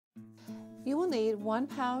You will need 1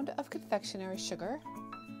 pound of confectionery sugar,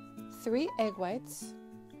 3 egg whites,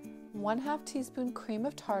 1/2 teaspoon cream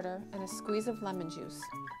of tartar, and a squeeze of lemon juice.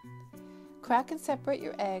 Crack and separate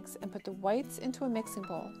your eggs and put the whites into a mixing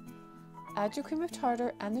bowl. Add your cream of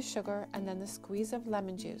tartar and the sugar and then the squeeze of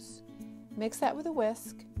lemon juice. Mix that with a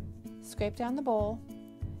whisk, scrape down the bowl,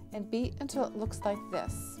 and beat until it looks like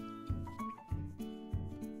this.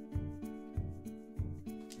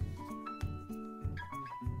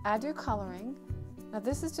 Add your coloring. Now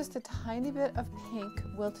this is just a tiny bit of pink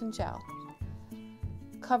Wilton gel.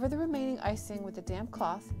 Cover the remaining icing with a damp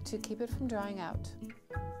cloth to keep it from drying out.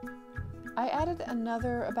 I added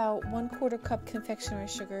another about 1/4 cup confectionery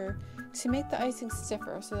sugar to make the icing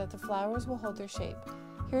stiffer so that the flowers will hold their shape.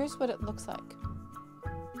 Here's what it looks like.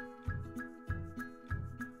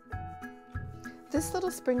 This little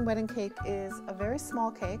spring wedding cake is a very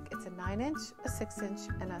small cake. It's a 9-inch, a 6-inch,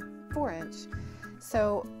 and a 4-inch.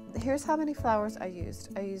 So here's how many flowers I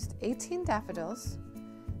used. I used 18 daffodils,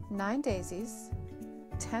 9 daisies,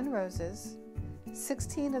 10 roses,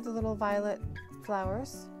 16 of the little violet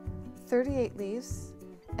flowers, 38 leaves,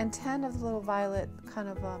 and 10 of the little violet kind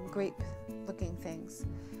of grape looking things.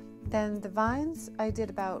 Then the vines, I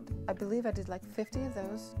believe I did like 50 of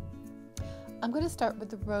those. I'm going to start with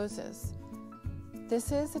the roses.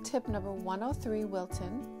 This is a tip number 103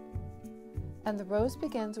 Wilton, and the rose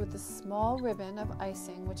begins with a small ribbon of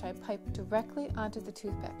icing which I pipe directly onto the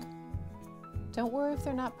toothpick. Don't worry if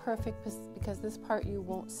they're not perfect because this part you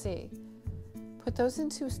won't see. Put those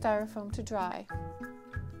into styrofoam to dry.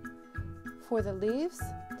 For the leaves,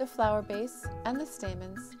 the flower base, and the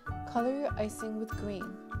stamens, color your icing with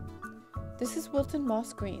green. This is Wilton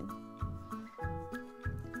Moss Green.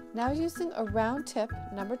 Now using a round tip,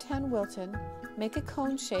 number 10 Wilton, make a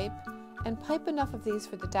cone shape and pipe enough of these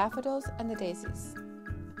for the daffodils and the daisies.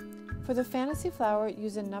 For the fantasy flower,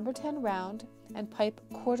 use a number 10 round and pipe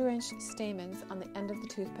 1/4-inch stamens on the end of the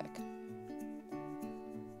toothpick.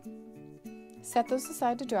 Set those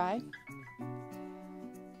aside to dry.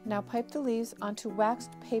 Now pipe the leaves onto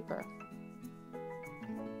waxed paper.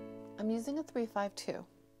 I'm using a 352,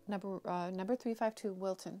 number 352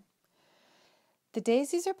 Wilton. The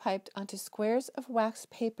daisies are piped onto squares of waxed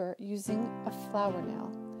paper using a flower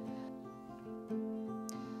nail.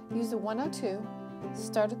 Use a 102,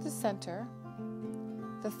 start at the center,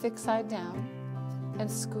 the thick side down,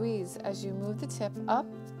 and squeeze as you move the tip up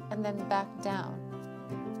and then back down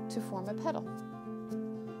to form a petal.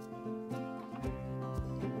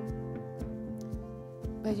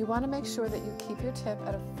 But you want to make sure that you keep your tip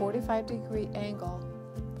at a 45-degree angle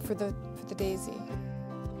for the daisy.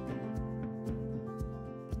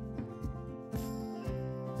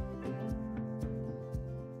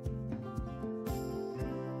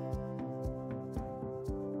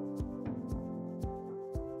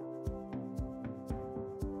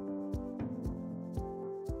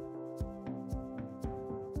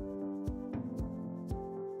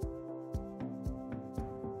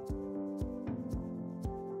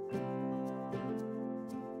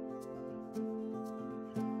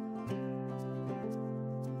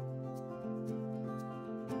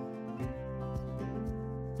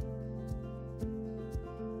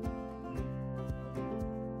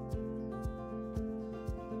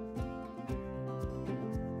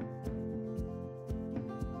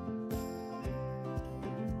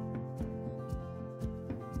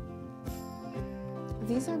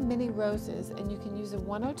 These are mini roses, and you can use a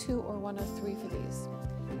 102 or 103 for these.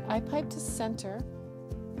 I pipe to center,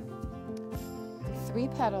 3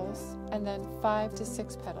 petals, and then 5 to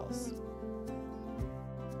 6 petals.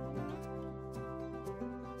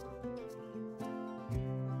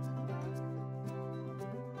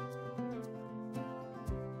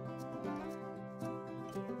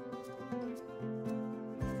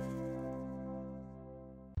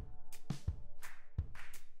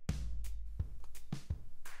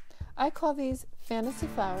 I call these fantasy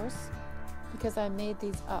flowers because I made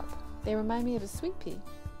these up. They remind me of a sweet pea.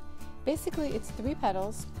 Basically, it's 3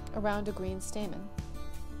 petals around a green stamen.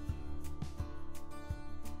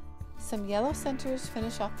 Some yellow centers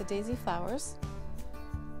finish off the daisy flowers.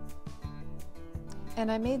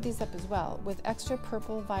 And I made these up as well with extra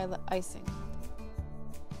purple violet icing.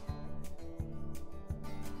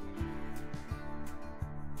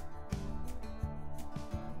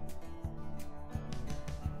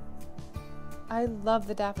 I love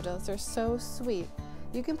the daffodils, they're so sweet.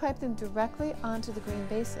 You can pipe them directly onto the green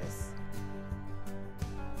bases.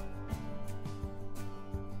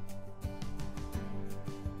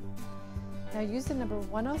 Now use the number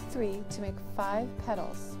 103 to make 5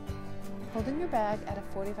 petals, holding your bag at a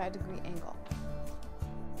 45-degree angle.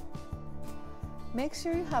 Make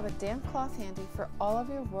sure you have a damp cloth handy for all of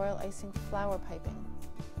your royal icing flower piping.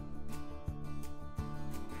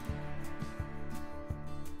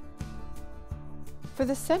 For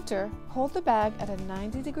the center, hold the bag at a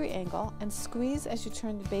 90-degree angle and squeeze as you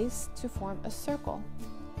turn the base to form a circle.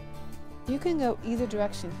 You can go either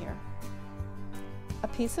direction here. A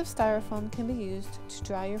piece of styrofoam can be used to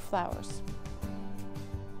dry your flowers.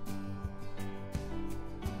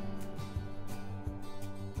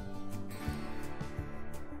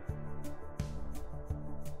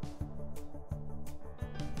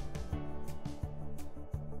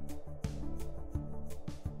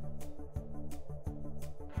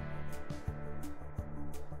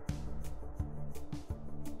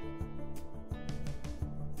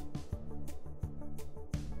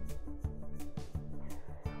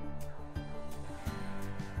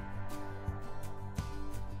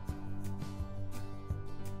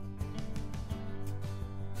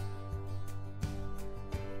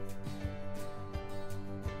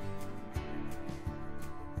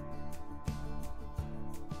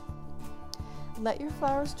 Let your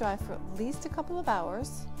flowers dry for at least a couple of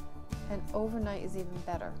hours, and overnight is even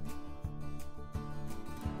better.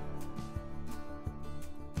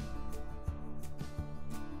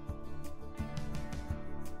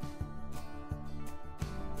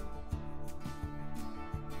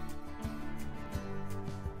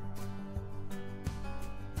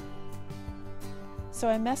 So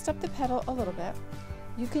I messed up the petal a little bit.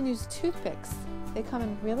 You can use toothpicks. They come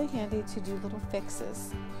in really handy to do little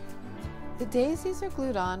fixes. The daisies are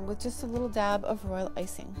glued on with just a little dab of royal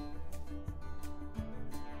icing.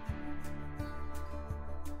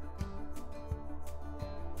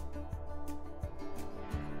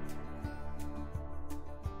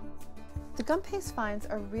 The gumpaste finds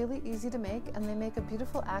are really easy to make, and they make a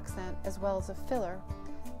beautiful accent as well as a filler.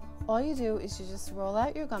 All you do is you just roll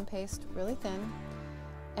out your gumpaste really thin,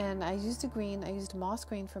 and I used moss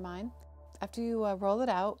green for mine. After you roll it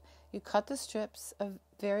out, you cut the strips of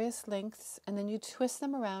various lengths, and then you twist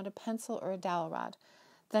them around a pencil or a dowel rod.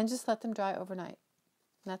 Then just let them dry overnight.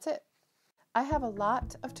 And that's it. I have a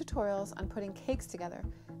lot of tutorials on putting cakes together,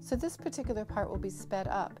 so this particular part will be sped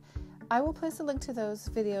up. I will place a link to those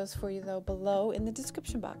videos for you though below in the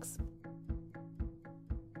description box.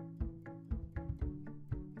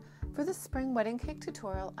 For the spring wedding cake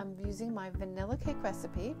tutorial, I'm using my vanilla cake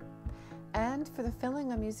recipe, and for the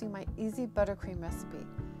filling I'm using my easy buttercream recipe,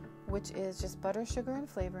 which is just butter, sugar, and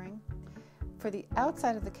flavoring. For the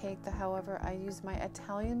outside of the cake, however, I use my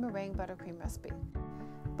Italian meringue buttercream recipe.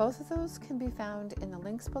 Both of those can be found in the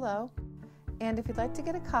links below, and if you'd like to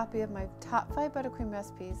get a copy of my top 5 buttercream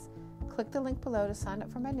recipes, click the link below to sign up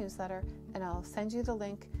for my newsletter, and I'll send you the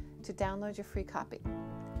link to download your free copy.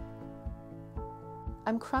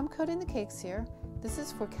 I'm crumb coating the cakes here. This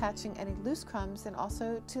is for catching any loose crumbs and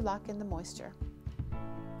also to lock in the moisture.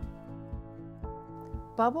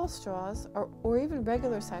 Bubble straws, or even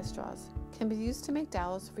regular size straws, can be used to make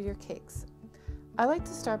dowels for your cakes. I like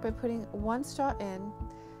to start by putting one straw in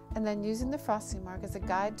and then using the frosting mark as a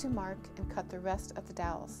guide to mark and cut the rest of the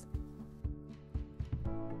dowels.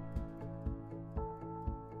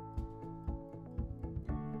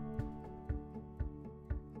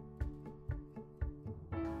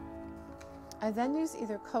 I then use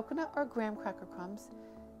either coconut or graham cracker crumbs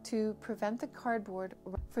to prevent the cardboard.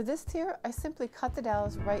 For this tier, I simply cut the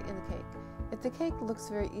dowels right in the cake. If the cake looks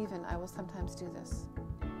very even, I will sometimes do this.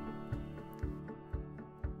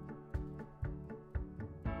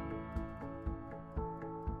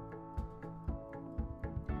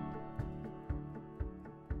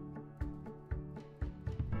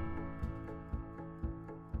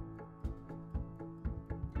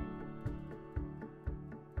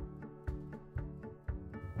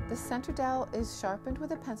 The center dowel is sharpened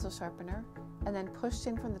with a pencil sharpener and then pushed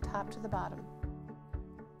in from the top to the bottom.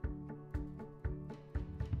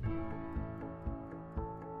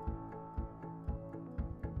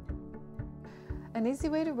 An easy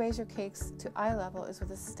way to raise your cakes to eye level is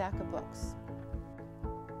with a stack of books.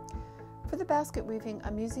 For the basket weaving,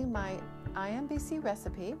 I'm using my nbsp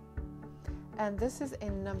recipe, and this is a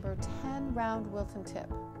number 10 round Wilton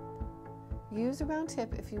tip. Use a round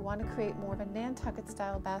tip if you want to create more of a Nantucket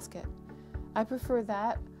style basket. I prefer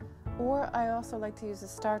that, or I also like to use a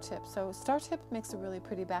star tip, so star tip makes a really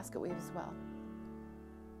pretty basket weave as well.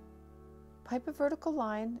 Pipe a vertical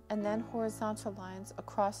line and then horizontal lines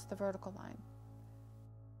across the vertical line.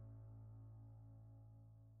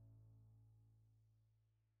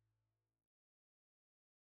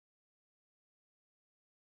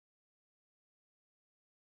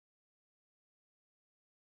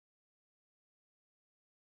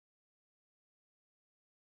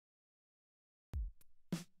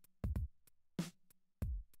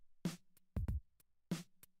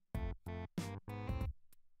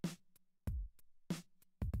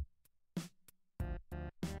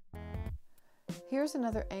 Here's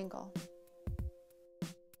another angle.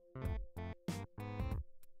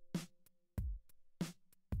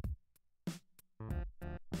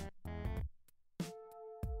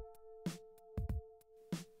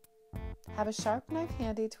 Have a sharp knife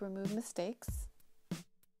handy to remove mistakes.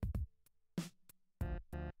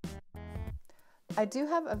 I do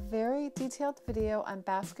have a very detailed video on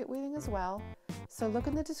basket weaving as well, so look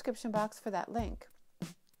in the description box for that link.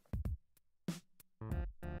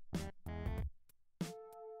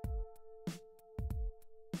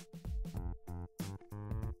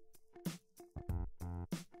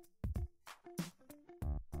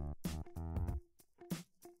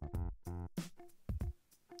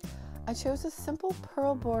 I chose a simple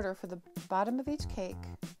pearl border for the bottom of each cake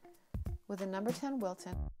with a number 10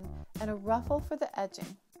 Wilton and a ruffle for the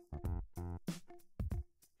edging.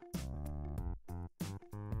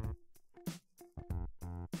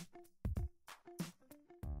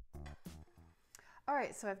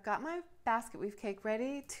 Alright, so I've got my basket weave cake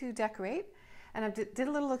ready to decorate, and I did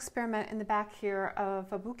a little experiment in the back here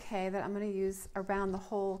of a bouquet that I'm going to use around the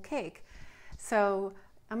whole cake. So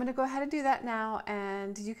I'm going to go ahead and do that now,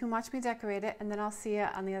 and you can watch me decorate it, and then I'll see you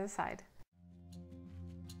on the other side.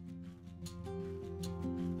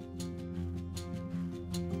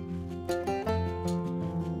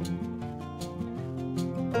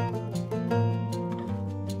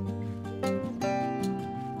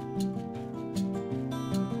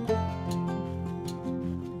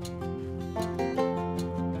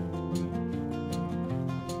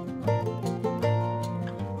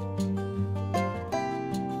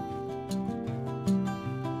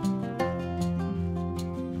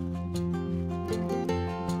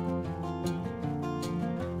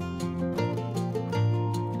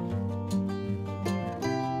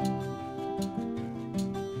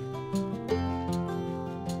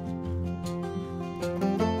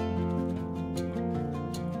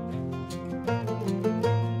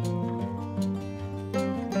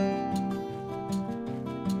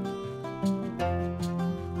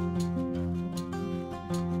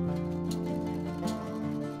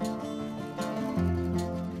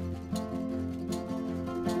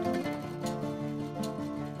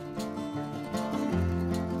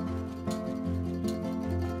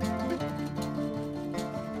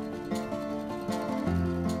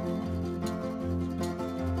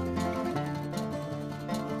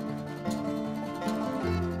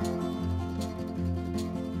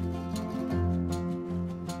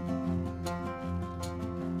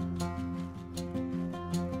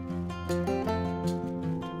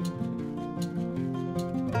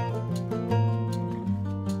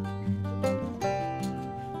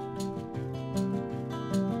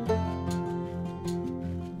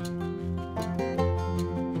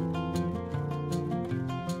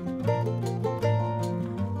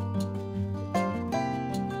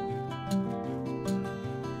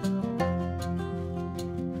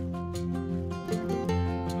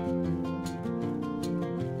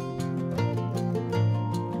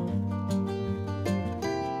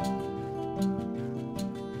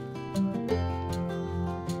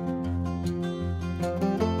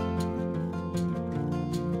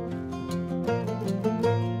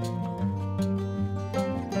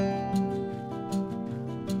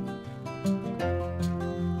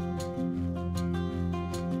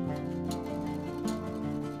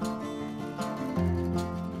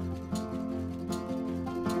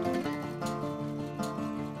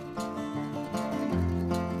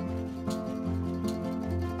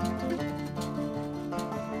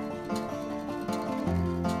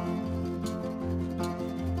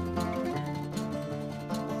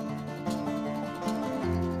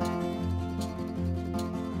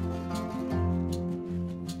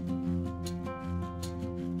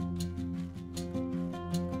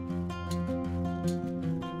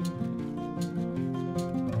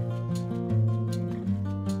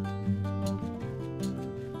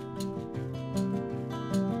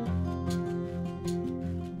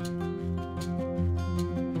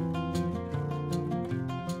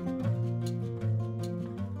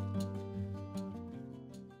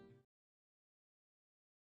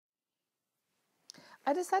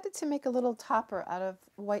 I decided to make a little topper out of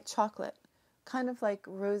white chocolate, kind of like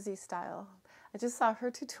Rosie style. I just saw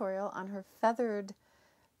her tutorial on her feathered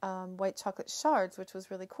white chocolate shards, which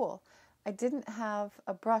was really cool. I didn't have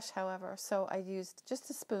a brush, however, so I used just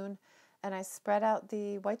a spoon and I spread out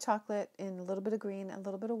the white chocolate in a little bit of green and a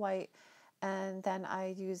little bit of white, and then I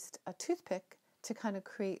used a toothpick to kind of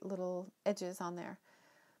create little edges on there.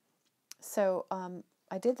 So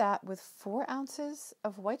I did that with 4 ounces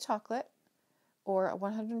of white chocolate, or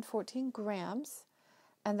 114 grams,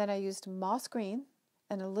 and then I used moss green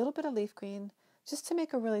and a little bit of leaf green just to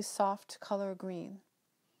make a really soft color green.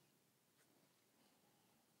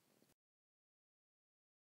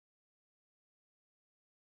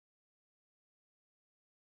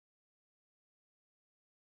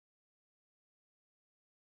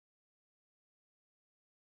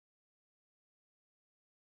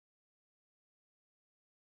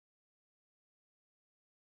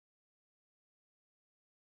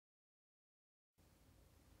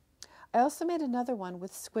 I also made another one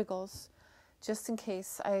with squiggles, just in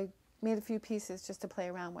case. I made a few pieces just to play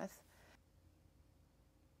around with.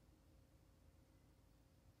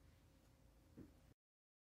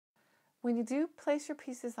 When you do place your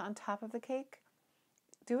pieces on top of the cake,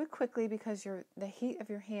 do it quickly because the heat of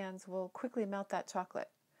your hands will quickly melt that chocolate.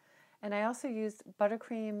 And I also used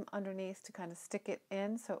buttercream underneath to kind of stick it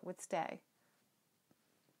in so it would stay.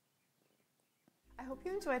 I hope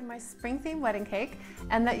you enjoyed my spring-themed wedding cake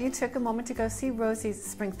and that you took a moment to go see Rosie's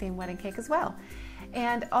spring-themed wedding cake as well.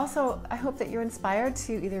 And also, I hope that you're inspired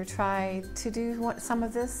to either try to do some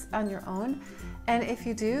of this on your own. And if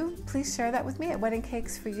you do, please share that with me at Wedding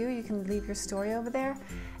Cakes for You. You can leave your story over there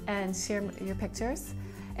and share your pictures.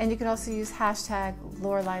 And you can also use hashtag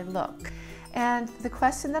Lorelie Look. And the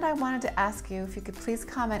question that I wanted to ask you, if you could please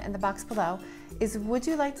comment in the box below, is would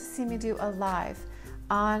you like to see me do a live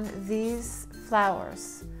on these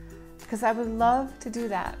flowers? Because I would love to do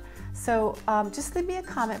that. So just leave me a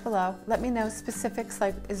comment below. Let me know specifics,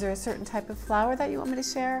 like is there a certain type of flower that you want me to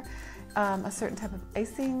share, a certain type of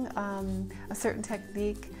icing, a certain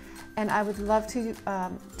technique, and I would love to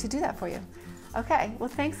do that for you. Okay, well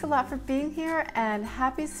thanks a lot for being here and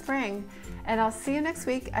happy spring, and I'll see you next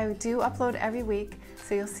week. I do upload every week,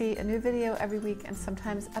 so you'll see a new video every week and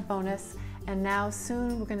sometimes a bonus, and now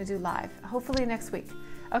soon we're going to do live, hopefully next week.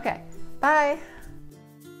 Okay, bye!